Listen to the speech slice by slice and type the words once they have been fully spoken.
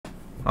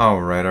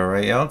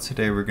Alright, y'all.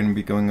 Today we're going to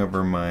be going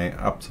over my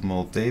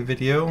optimal day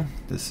video.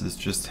 This is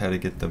just how to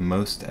get the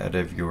most out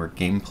of your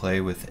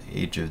gameplay with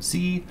Age of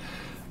Z.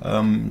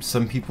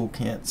 Some people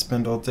can't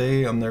spend all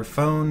day on their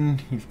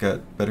phone. You've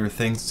got better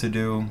things to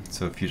do.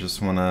 So if you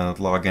just want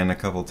to log in a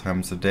couple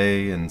times a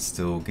day and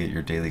still get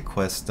your daily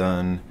quests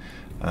done,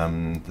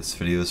 this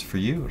video is for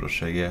you. It'll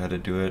show you how to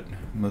do it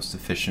most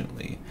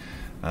efficiently.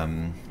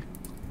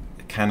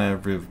 It kind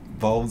of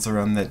revolves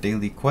around that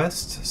daily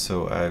quest,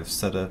 so I've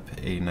set up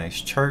a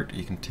nice chart.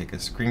 You can take a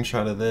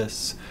screenshot of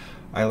this.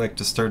 I like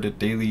to start a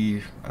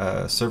daily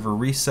server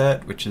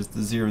reset, which is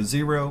the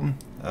 00.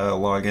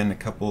 Log in a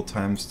couple of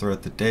times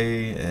throughout the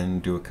day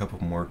and do a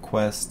couple more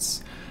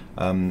quests.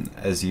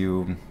 As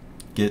you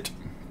get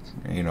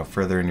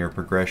further in your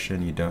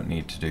progression, you don't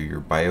need to do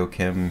your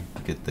biochem,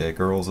 get the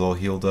girls all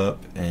healed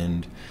up,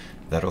 and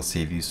that'll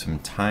save you some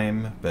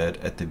time. But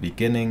at the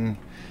beginning,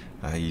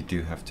 you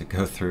do have to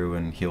go through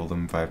and heal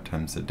them 5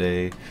 times a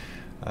day.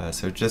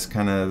 So just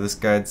kind of, this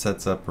guide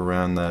sets up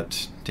around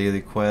that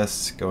daily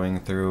quest, going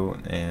through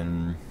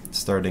and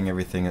starting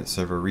everything at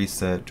server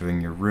reset,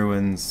 doing your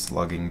ruins,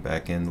 logging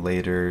back in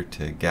later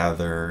to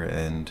gather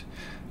and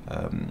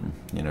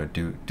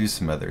do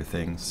some other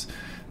things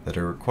that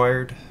are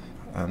required.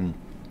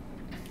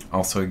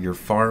 Also your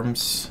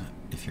farms,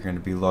 if you're going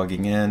to be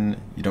logging in,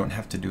 you don't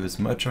have to do as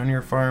much on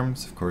your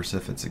farms. Of course,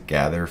 if it's a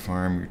gather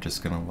farm, you're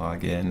just going to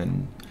log in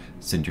and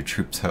send your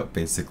troops out,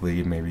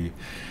 basically, maybe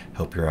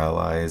help your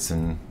allies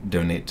and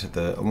donate to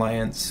the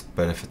alliance.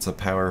 But if it's a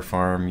power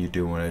farm, you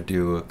do want to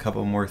do a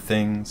couple more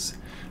things,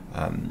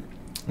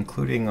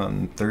 including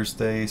on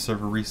Thursday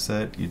server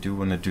reset. You do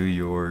want to do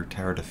your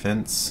tower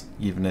defense,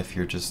 even if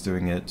you're just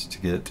doing it to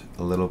get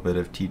a little bit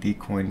of TD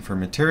coin for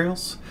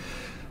materials.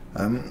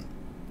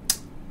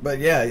 But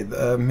yeah,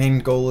 the main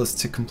goal is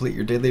to complete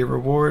your daily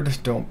reward.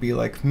 Don't be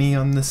like me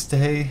on this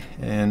day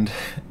and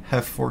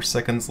have 4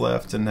 seconds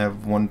left and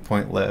have 1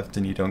 point left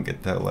and you don't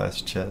get that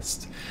last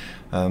chest.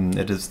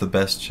 It is the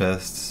best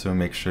chest, so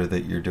make sure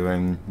that you're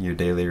doing your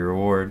daily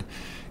reward,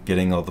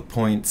 getting all the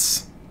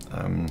points.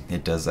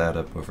 It does add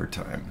up over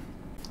time.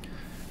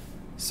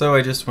 So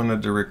I just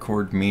wanted to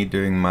record me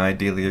doing my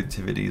daily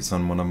activities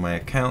on one of my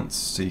accounts,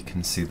 so you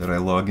can see that I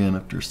log in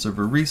after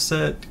server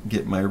reset,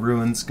 get my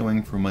ruins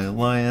going for my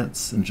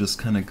alliance, and just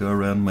kind of go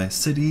around my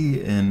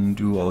city and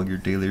do all your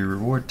daily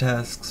reward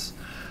tasks.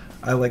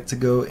 I like to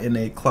go in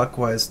a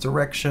clockwise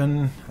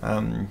direction.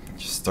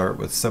 Just start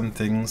with some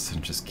things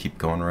and just keep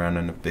going around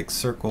in a big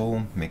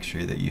circle. Make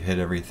sure that you hit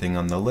everything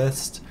on the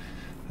list.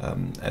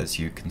 As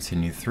you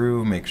continue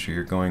through, make sure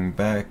you're going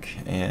back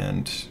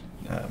and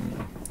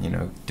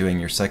doing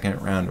your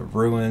second round of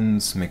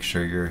ruins. Make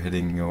sure you're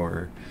hitting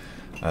your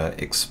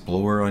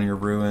explore on your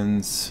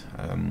ruins.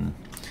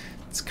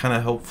 It's kind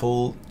of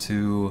helpful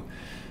to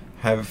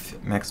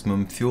have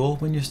maximum fuel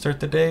when you start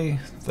the day.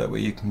 That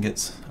way you can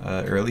get,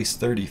 or at least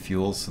 30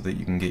 fuel, so that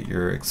you can get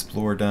your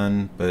explore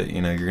done. But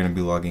you're going to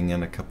be logging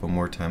in a couple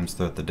more times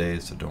throughout the day,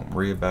 so don't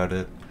worry about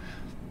it.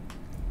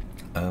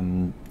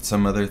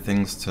 Some other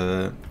things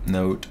to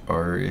note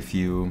are, if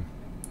you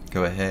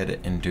go ahead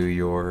and do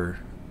your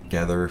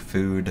gather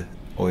food,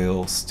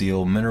 oil,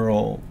 steel,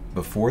 mineral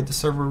before the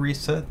server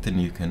reset, then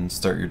you can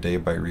start your day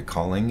by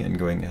recalling and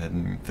going ahead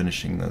and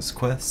finishing those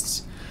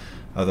quests.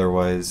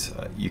 Otherwise,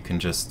 you can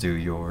just do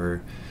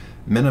your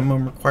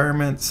minimum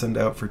requirements, send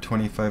out for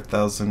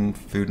 25,000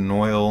 food and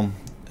oil,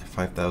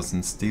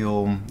 5,000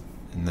 steel,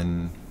 and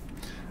then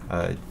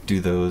do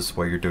those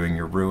while you're doing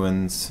your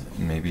ruins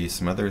and maybe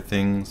some other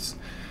things.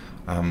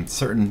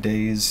 Certain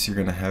days you're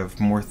going to have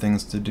more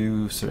things to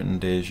do, certain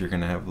days you're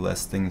going to have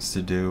less things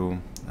to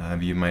do.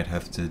 You might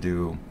have to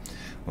do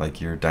like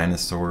your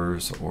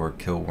dinosaurs or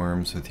kill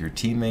worms with your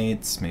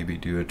teammates, maybe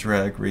do a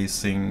drag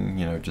racing,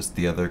 just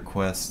the other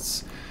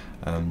quests.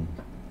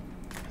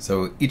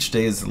 So each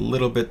day is a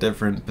little bit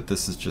different, but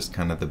this is just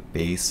kind of the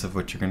base of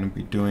what you're going to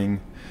be doing.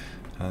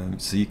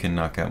 So you can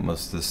knock out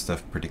most of this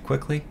stuff pretty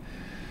quickly.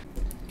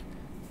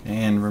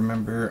 And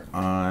remember,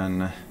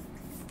 on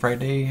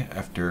Friday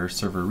after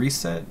server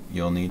reset,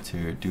 you'll need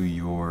to do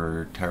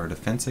your tower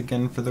defense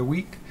again for the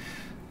week.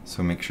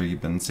 So make sure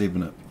you've been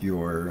saving up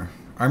your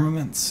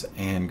armaments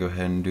and go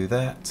ahead and do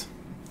that.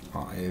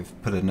 I've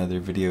put another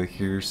video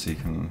here so you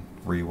can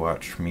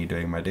rewatch me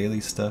doing my daily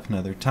stuff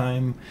another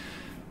time.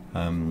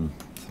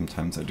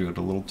 Sometimes I do it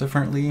a little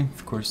differently.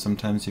 Of course,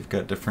 sometimes you've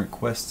got different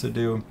quests to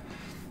do.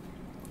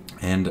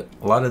 And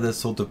a lot of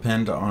this will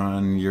depend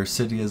on your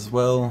city as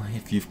well.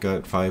 If you've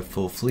got 5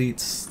 full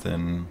fleets,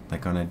 then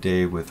like on a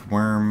day with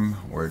worm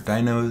or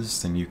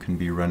dinos, then you can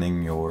be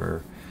running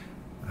your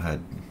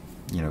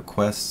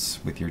quests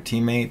with your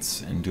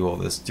teammates and do all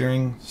this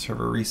during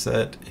server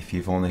reset. If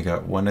you've only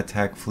got 1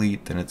 attack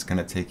fleet, then it's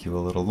going to take you a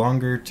little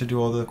longer to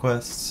do all the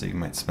quests, so you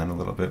might spend a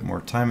little bit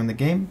more time in the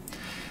game.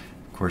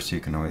 Of course,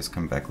 you can always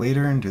come back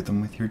later and do them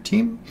with your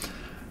team.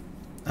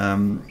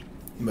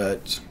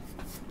 But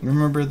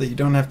remember that you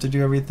don't have to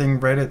do everything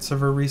right at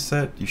server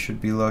reset. You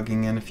should be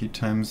logging in a few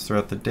times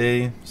throughout the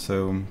day,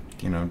 so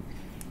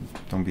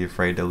don't be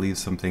afraid to leave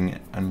something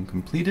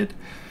uncompleted.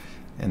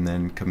 and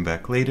then come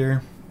back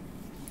later.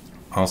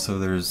 Also,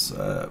 there's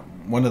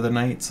one of the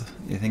nights,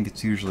 I think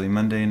it's usually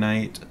Monday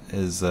night,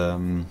 is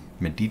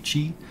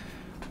Medici,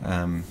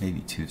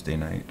 maybe Tuesday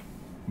night.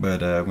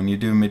 But when you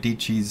do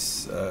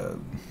Medici's,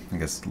 I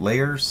guess,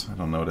 layers, I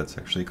don't know what it's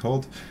actually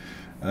called,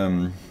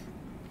 I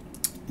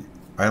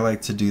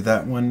like to do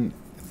that one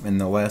in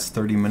the last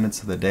 30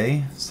 minutes of the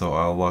day. So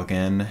I'll log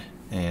in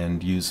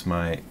and use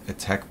my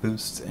attack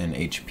boost and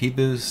HP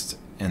boost,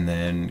 and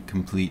then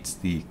complete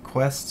the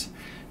quest.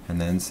 And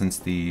then since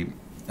the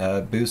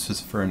boost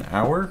is for an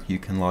hour, you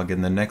can log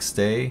in the next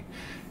day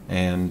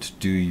and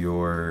do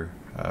your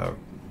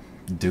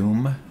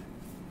Doom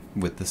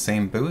with the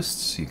same boost,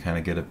 so you kind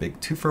of get a big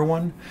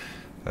 2-for-1.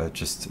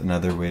 Just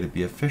another way to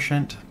be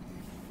efficient.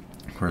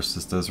 Of course,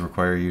 this does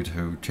require you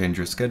to change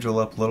your schedule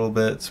up a little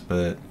bit,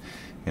 but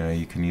you know,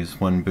 you can use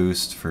one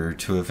boost for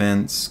 2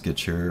 events,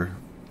 get your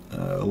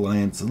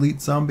Alliance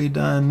Elite Zombie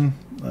done,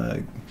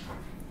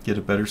 get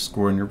a better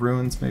score in your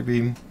ruins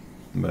maybe,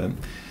 but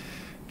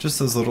just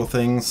those little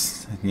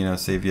things, you know,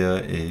 save you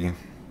a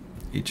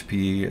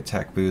HP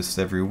attack boost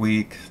every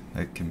week.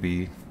 That can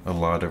be a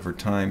lot over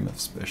time,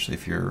 especially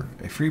if you're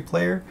a free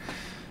player.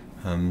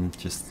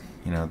 Just,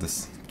 you know,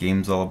 this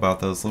game's all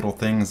about those little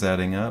things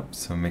adding up,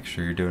 so make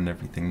sure you're doing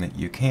everything that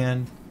you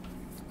can.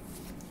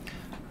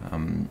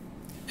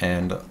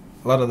 And a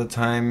lot of the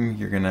time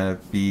you're gonna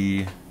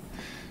be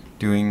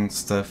doing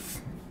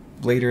stuff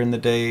later in the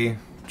day,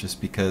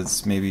 just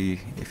because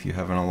maybe if you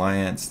have an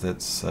alliance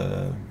that's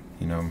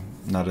you know,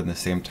 not in the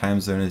same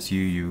time zone as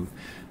you, you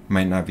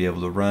might not be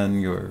able to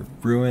run your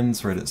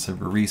ruins right at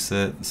server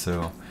reset.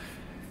 So,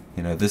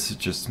 you know, this is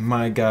just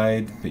my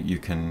guide, but you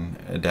can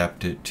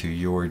adapt it to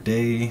your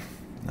day.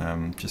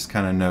 Just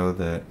kind of know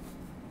that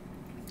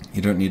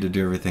you don't need to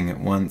do everything at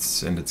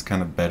once, and it's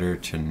kind of better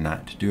to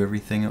not do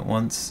everything at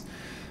once.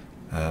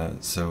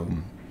 So,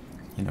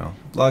 you know,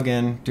 log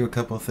in, do a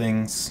couple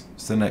things,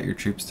 send out your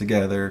troops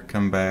together,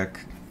 come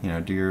back, you know,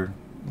 do your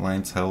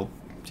alliance help,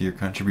 do your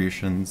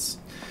contributions,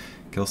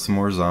 kill some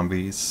more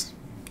zombies,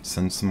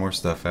 send some more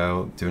stuff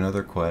out, do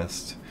another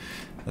quest.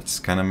 That's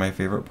kind of my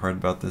favorite part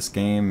about this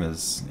game,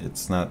 is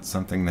it's not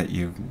something that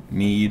you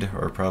need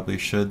or probably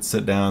should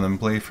sit down and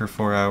play for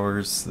 4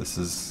 hours. This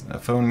is a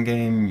phone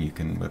game. You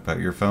can whip out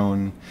your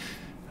phone,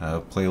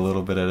 play a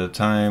little bit at a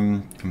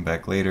time, come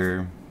back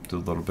later, do a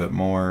little bit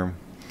more.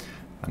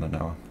 I don't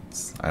know.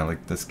 I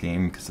like this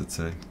game because it's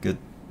a good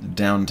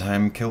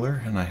downtime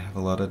killer, and I have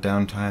a lot of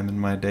downtime in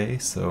my day,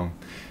 so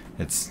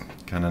it's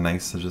kind of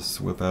nice to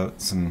just whip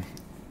out some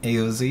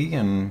AOZ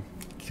and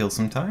kill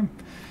some time.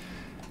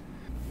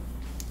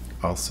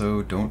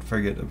 Also, don't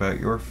forget about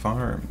your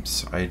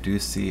farms. I do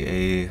see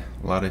a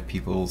lot of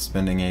people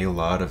spending a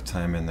lot of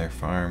time in their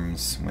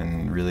farms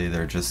when really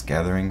they're just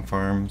gathering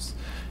farms,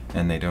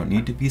 and they don't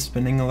need to be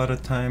spending a lot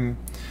of time.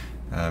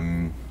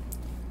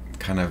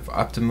 Kind of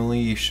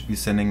optimally, you should be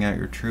sending out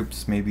your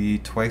troops maybe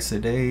twice a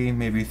day,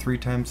 maybe 3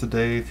 times a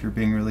day if you're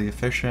being really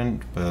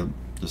efficient, but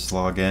just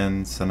log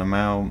in, send them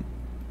out,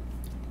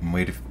 and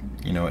wait,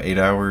 8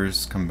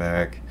 hours, come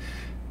back,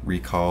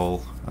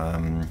 recall,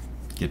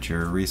 get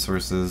your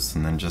resources,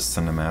 and then just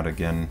send them out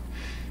again.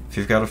 If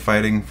you've got a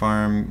fighting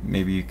farm,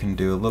 maybe you can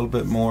do a little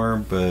bit more,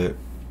 but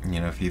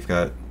if you've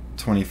got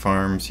 20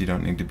 farms, you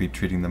don't need to be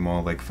treating them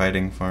all like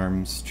fighting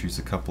farms. Choose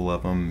a couple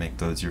of them, make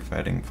those your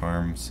fighting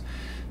farms.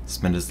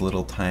 Spend as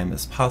little time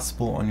as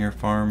possible on your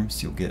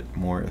farms. You'll get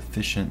more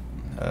efficient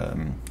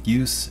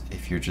use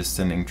if you're just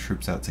sending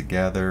troops out to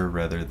gather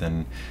rather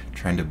than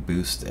trying to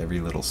boost every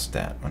little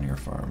stat on your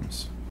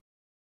farms.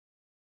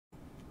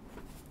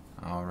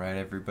 Alright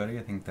everybody,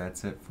 I think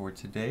that's it for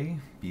today.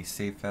 Be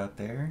safe out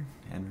there,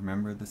 and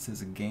remember, this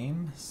is a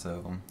game,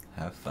 so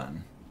have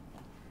fun.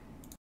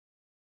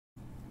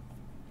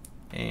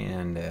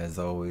 And as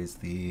always,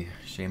 the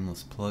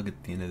shameless plug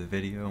at the end of the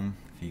video.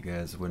 If you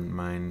guys wouldn't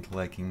mind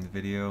liking the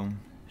video,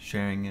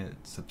 sharing it,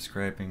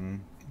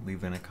 subscribing,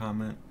 leaving a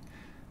comment,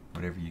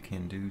 whatever you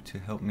can do to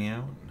help me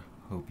out.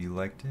 Hope you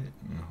liked it,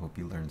 and hope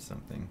you learned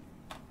something.